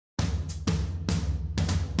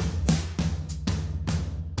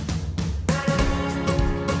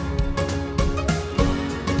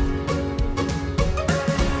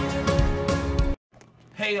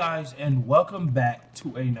Hey guys, and welcome back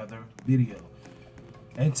to another video.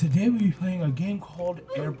 And today we'll be playing a game called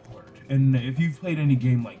Airport. And if you've played any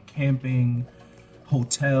game like camping,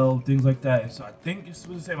 hotel, things like that, so I think it's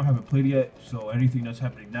the same. I haven't played it yet, so anything that's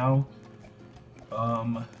happening now,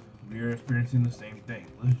 we're experiencing the same thing.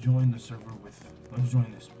 Let's join the server let's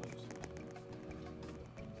join this place.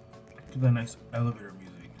 Get that nice elevator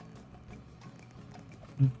music.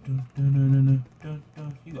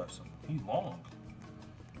 He got some, he's long.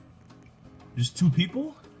 Just two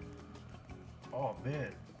people? Oh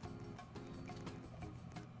man.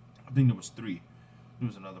 I think there was three. There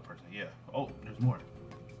was another person, yeah. Oh, there's more.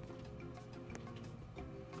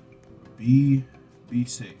 B6.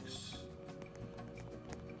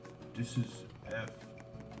 This is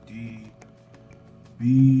FD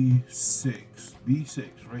B6. B6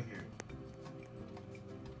 right here.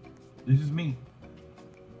 This is me.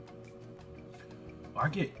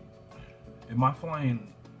 Am I flying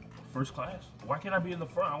first class? Why can't I be in the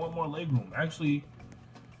front? I want more leg room. Actually,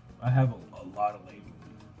 I have a lot of leg room.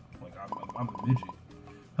 Like, I'm a midget.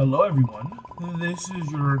 Hello, everyone. This is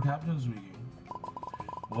your captain speaking.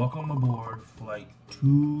 Welcome aboard flight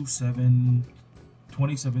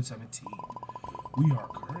 2717. We are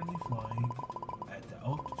currently flying at the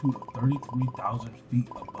altitude of 33,000 feet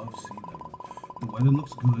above sea level. The weather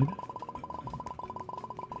looks good.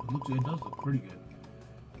 It does look pretty good.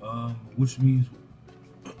 Which means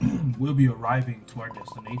we'll be arriving to our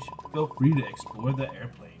destination. Feel free to explore the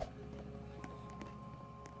airplane.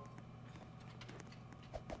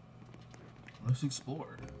 Let's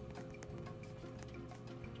explore.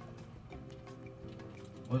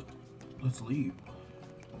 Let's leave.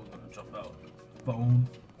 We're gonna jump out. Phone.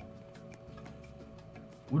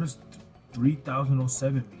 What does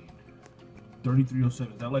 3007 mean?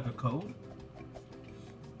 3307. Is that like a code?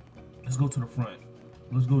 Let's go to the front.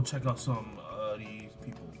 Let's go check out some these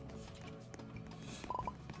people.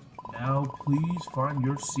 Now, please find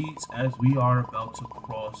your seats as we are about to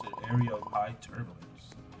cross an area of high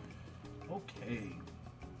turbulence. Okay.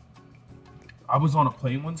 I was on a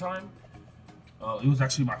plane one time. It was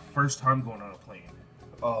actually my first time going on a plane.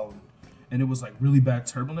 And it was like really bad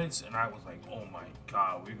turbulence, and I was like, oh my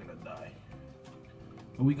god, we're gonna die.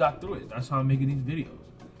 But we got through it. That's how I'm making these videos.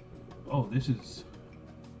 Oh, this is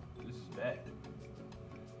bad.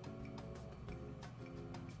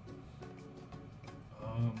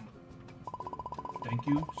 Thank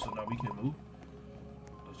you. So now we can move.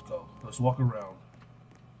 Let's go. Let's walk around.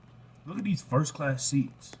 Look at these first class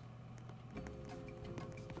seats.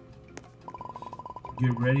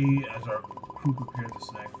 Get ready as our crew prepares a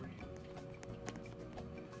snack for you.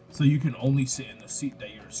 So you can only sit in the seat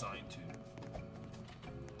that you're assigned to.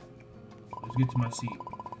 Let's get to my seat.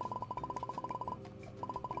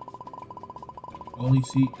 Only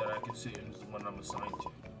seat that I can sit in is the one I'm assigned to.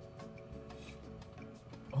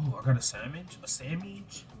 Oh, I got a sandwich? A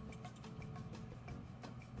sandwich?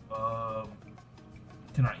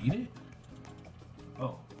 Can I eat it?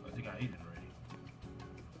 Oh, I think I ate it already.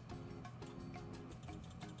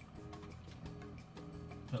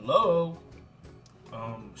 Hello?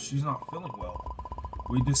 She's not feeling well.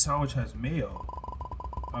 Wait, this sandwich has mayo.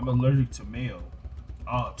 I'm allergic to mayo.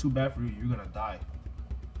 Ah, too bad for you. You're gonna die.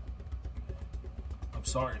 I'm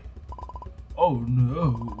sorry. Oh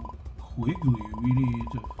no. Quickly, we need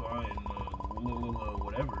to find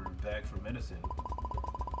whatever bag for medicine.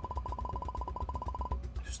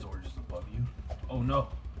 Storage is above you. Oh no.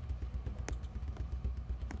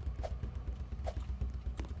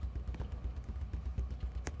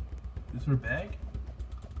 Is her bag?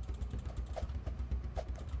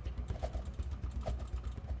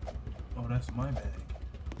 Oh, that's my bag.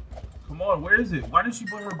 Come on, where is it? Why did she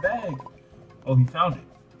put her bag? Oh, he found it.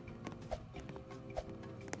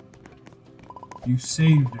 You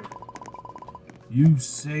saved her. You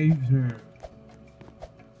saved her.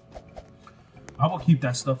 I will keep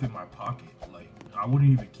that stuff in my pocket. Like, I wouldn't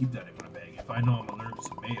even keep that in my bag. If I know I'm allergic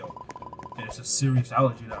to mayo, and it's a serious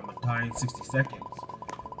allergy that I'm gonna die in 60 seconds,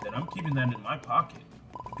 then I'm keeping that in my pocket.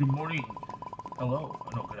 Good morning. Hello. Oh,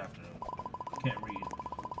 no, good afternoon. I can't read.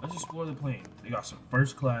 Let's explore the plane. They got some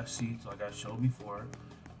first class seats like I showed before.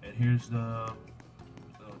 And here's the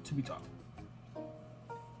tippy top.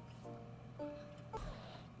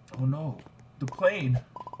 Oh no, the plane.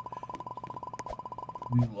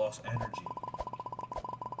 We lost energy.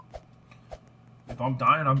 If I'm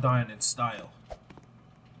dying in style.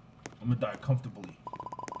 I'm gonna die comfortably.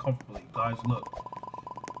 Guys, look.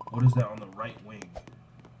 What is that on the right wing?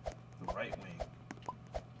 The right wing.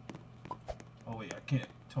 Oh wait, I can't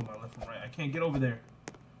tell my left from right. I can't get over there.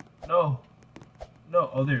 No. No.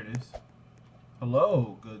 Oh, there it is.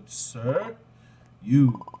 Hello, good sir.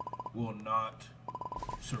 You will not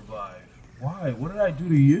survive. Why? What did I do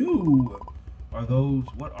to you? Are those...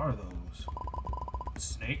 What are those?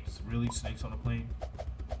 Snakes? Really? Snakes on a plane?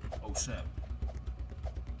 Oh, shit.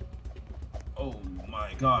 Oh,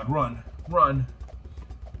 my God. Run. Run.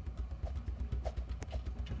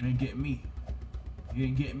 You ain't getting me. You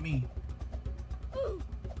ain't getting me.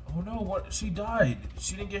 Oh, no. What? She died.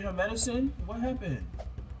 She didn't get her medicine? What happened?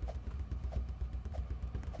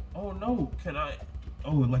 Oh, no. Can I...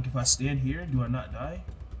 Oh, like if I stand here, do I not die?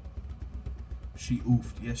 She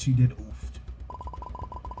oofed. Yes, she did oofed.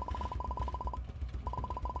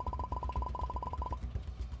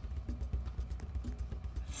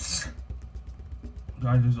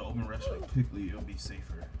 Guys, there's an open restaurant quickly. It'll be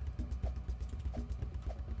safer.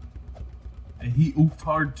 And he oofed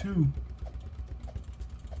hard too.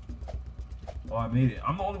 Oh, I made it.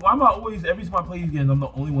 I'm the only. Why am I always? Every time I play these games, I'm the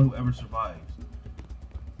only one who ever survives.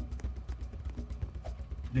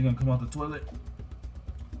 They're gonna come out the toilet.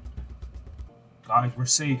 Guys, we're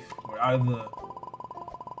safe. We're out of the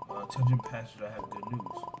attention passage. I have good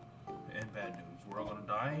news and bad news. We're all gonna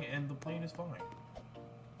die, and the plane is fine.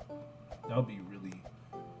 That'll be really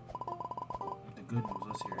the good news.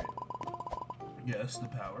 Let's hear it. Yes, the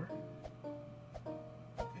power.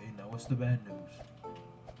 Okay, now what's the bad news?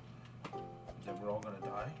 That we're all gonna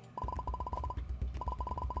die.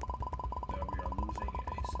 That we are losing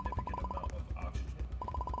a significant amount of oxygen.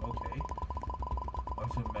 Okay.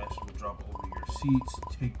 Oxygen masks will drop over your seats.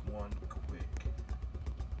 Take one quick.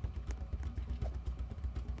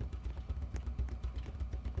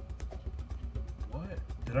 What?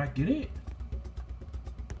 Did I get it?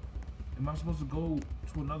 Am I supposed to go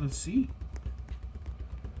to another seat?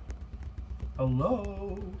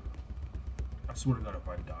 Hello? I swear to God, if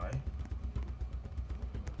I die,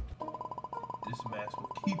 this mask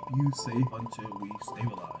will keep you safe until we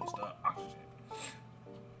stabilize the oxygen.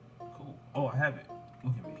 Cool. Oh, I have it.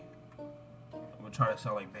 Look at me. I'm gonna try to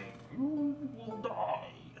sound like Bang. You will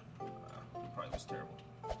die. It probably was terrible.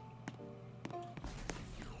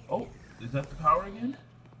 Oh, is that the power again?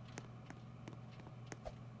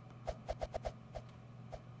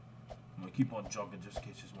 I'm gonna keep on jumping just in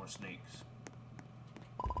case there's more snakes.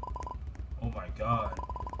 Oh my God.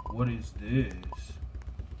 What is this?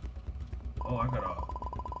 Oh, I got a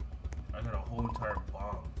whole entire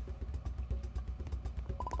bomb.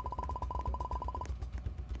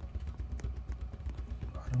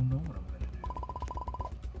 I don't know what I'm gonna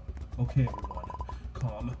do. Okay, everyone,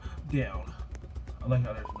 calm down. I like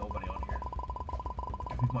how there's nobody on here.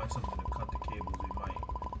 If we find something to cut the cables, we might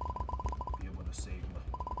be able to save me.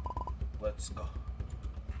 Let's go.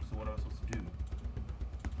 So what am I supposed to do?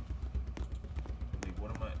 Like,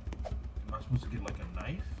 what am I supposed to get like a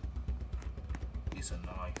knife? It's a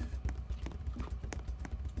knife.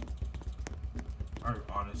 I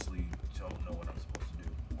honestly don't know what I'm supposed to do.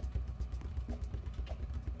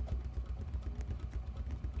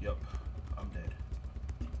 Yep, I'm dead.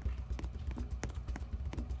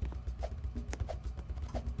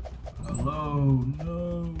 Hello, no,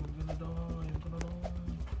 I'm gonna die, I'm gonna die.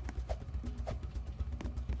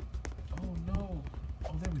 Oh no,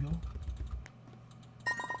 oh there we go.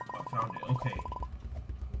 I found it, okay.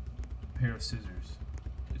 A pair of scissors.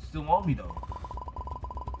 It's still on me though.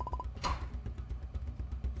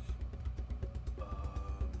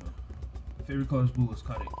 Favorite color is blue, let's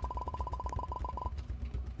cut it.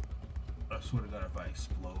 I swear to God, if I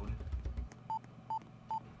explode.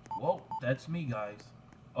 Whoa, that's me, guys.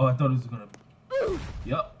 Oh, I thought it was gonna...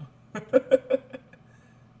 Yup. They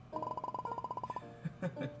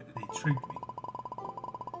tricked me.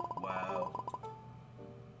 Wow.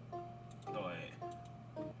 Oh, wait.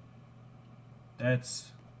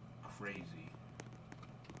 That's crazy.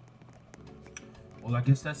 Well, I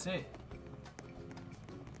guess that's it.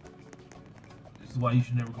 This is why you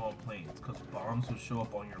should never go on planes, because bombs will show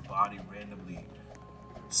up on your body randomly.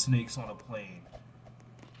 Snakes on a plane.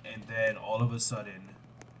 And then all of a sudden,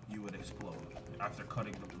 you would explode after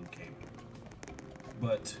cutting the blue cable.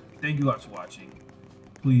 But thank you guys for watching.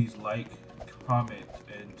 Please like, comment,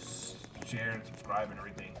 and share and subscribe and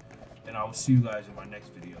everything. And I will see you guys in my next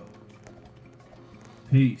video.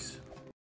 Peace.